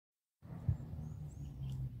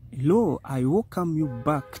Hello, I welcome you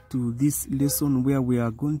back to this lesson where we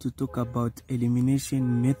are going to talk about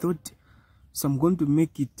elimination method. So I'm going to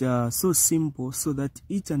make it so simple so that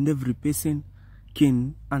each and every person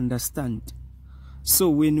can understand.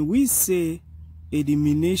 So when we say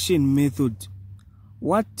elimination method,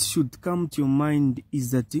 what should come to your mind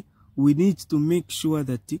is that we need to make sure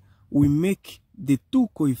that we make the two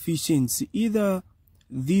coefficients, either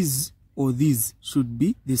these or these, should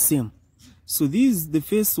be the same. So these, the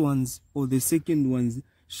first ones or the second ones,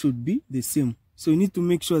 should be the same. So we need to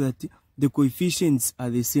make sure that the coefficients are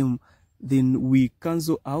the same. Then we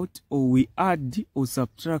cancel out, or we add or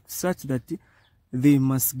subtract, such that they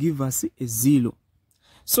must give us a 0.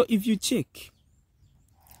 So if you check,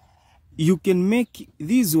 you can make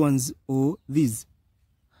these ones or these.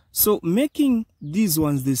 So making these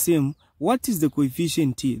ones the same, what is the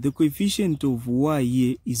coefficient here? The coefficient of y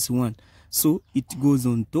here is 1. So it goes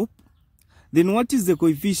on top. Then what is the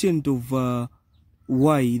coefficient of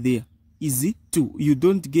y there? Is it 2? You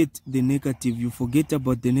don't get the negative. You forget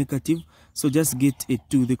about the negative. So just get a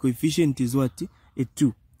 2. The coefficient is what? A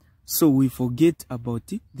 2. So we forget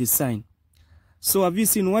about the sign. So have you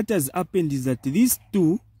seen what has happened is that this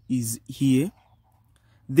 2 is here.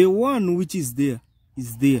 The 1 which is there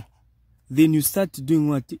is there. Then you start doing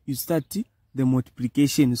what? You start the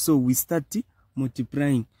multiplication. So we start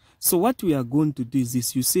multiplying. So what we are going to do is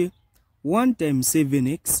this. You say 1 times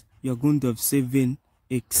 7x, you are going to have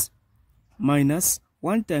 7x, minus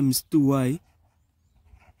 1 times 2y,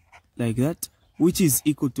 like that, which is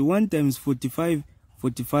equal to 1 times 45.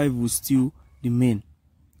 45 will still remain.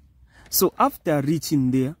 So after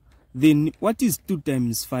reaching there, then what is 2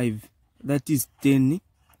 times 5? That is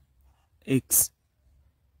 10x.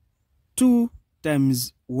 2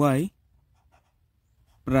 times y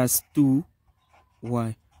plus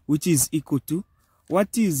 2y, which is equal to,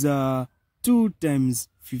 what is 2 times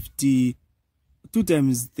 50, 2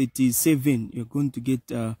 times 37, you're going to get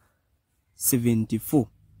 74.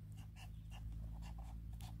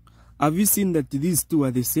 Have you seen that these two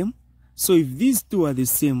are the same? So if these two are the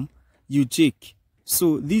same, you check.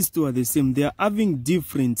 So these two are the same. They are having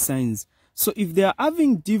different signs. So if they are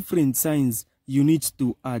having different signs, you need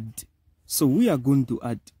to add. So we are going to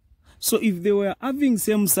add. So if they were having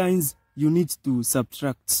same signs, you need to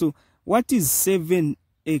subtract. So what is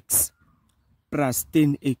 7x plus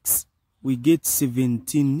 10x? We get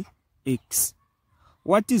 17x.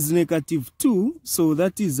 What is negative 2? So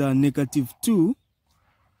that is a negative 2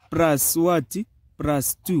 plus what?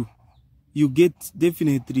 Plus 2. You get,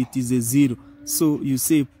 definitely it is a 0. So you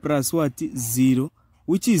say plus what? 0,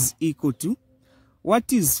 which is equal to,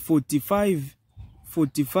 what is 45?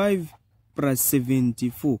 45 plus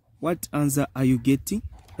 74. What answer are you getting?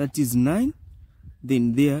 That is 9.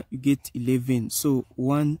 Then there you get 11. So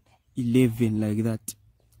 111, like that.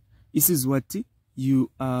 This is what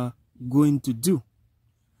you are going to do.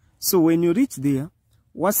 So when you reach there,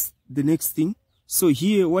 what's the next thing? So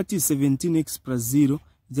here, what is 17x plus 0?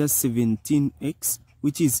 Just 17x,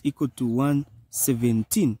 which is equal to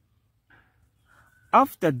 117.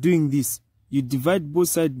 After doing this, you divide both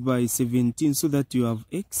sides by 17 so that you have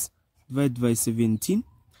x. Divide by 17.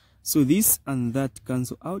 So this and that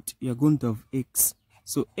cancel out. You are going to have x.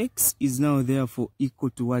 So x is now therefore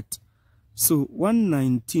equal to what? So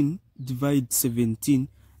 119 divide 17.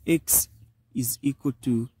 X is equal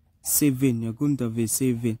to 7. You are going to have a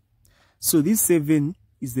 7. So this 7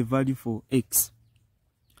 is the value for x.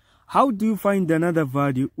 How do you find another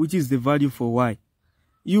value, which is the value for y?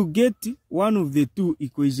 You get one of the two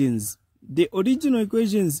equations. The original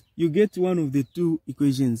equations, you get one of the two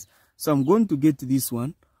equations. So I'm going to get this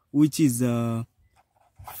one, which is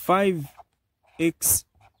 5x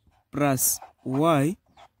plus y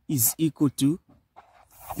is equal to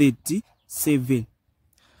 37.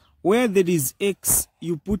 Where there is x,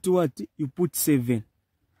 you put what? You put 7.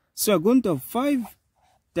 So you're going to have 5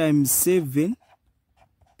 times 7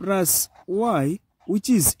 plus y, which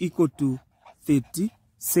is equal to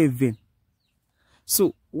 37.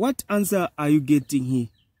 So what answer are you getting here?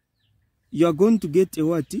 You are going to get a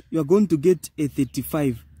what? You are going to get a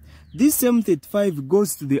 35. This same 35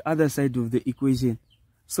 goes to the other side of the equation.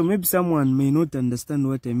 So maybe someone may not understand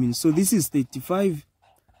what I mean. So this is 35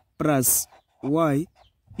 plus y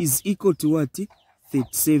is equal to what?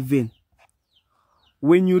 37.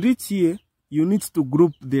 When you reach here, you need to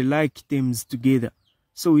group the like terms together.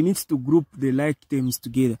 So we need to group the like terms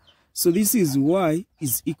together. So this is y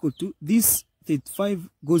is equal to, this 35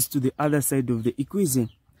 goes to the other side of the equation.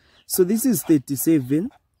 So this is 37.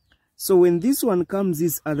 So when this one comes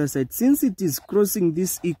this other side, since it is crossing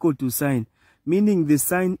this equal to sign, meaning the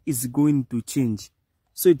sign is going to change.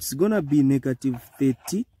 So it's going to be negative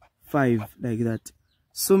 35 5 like that.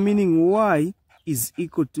 So meaning y is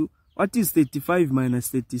equal to, what is 35 minus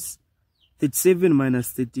 37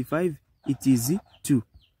 minus 35? It is 2.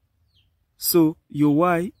 So your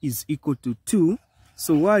y is equal to 2.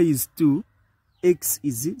 So y is 2, x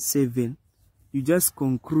is 7. You just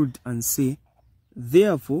conclude and say,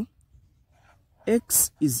 therefore,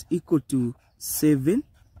 x is equal to 7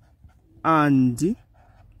 and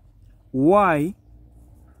y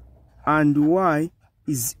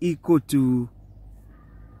is equal to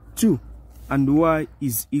 2 and y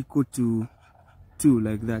is equal to 2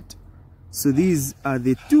 like that. So these are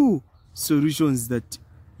the two solutions that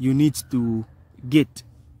you need to get.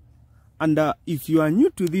 And if you are new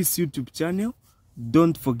to this YouTube channel,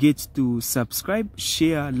 don't forget to subscribe,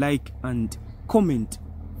 share, like, and comment.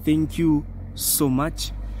 Thank you so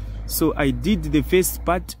much. So I did the first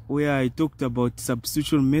part where I talked about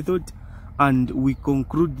substitution method, and we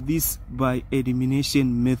conclude this by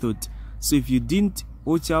elimination method. So if you didn't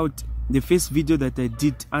watch out the first video that I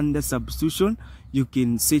did under substitution, you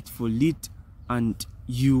can search for it and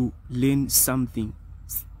you learn something.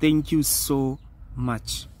 Thank you so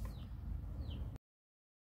much.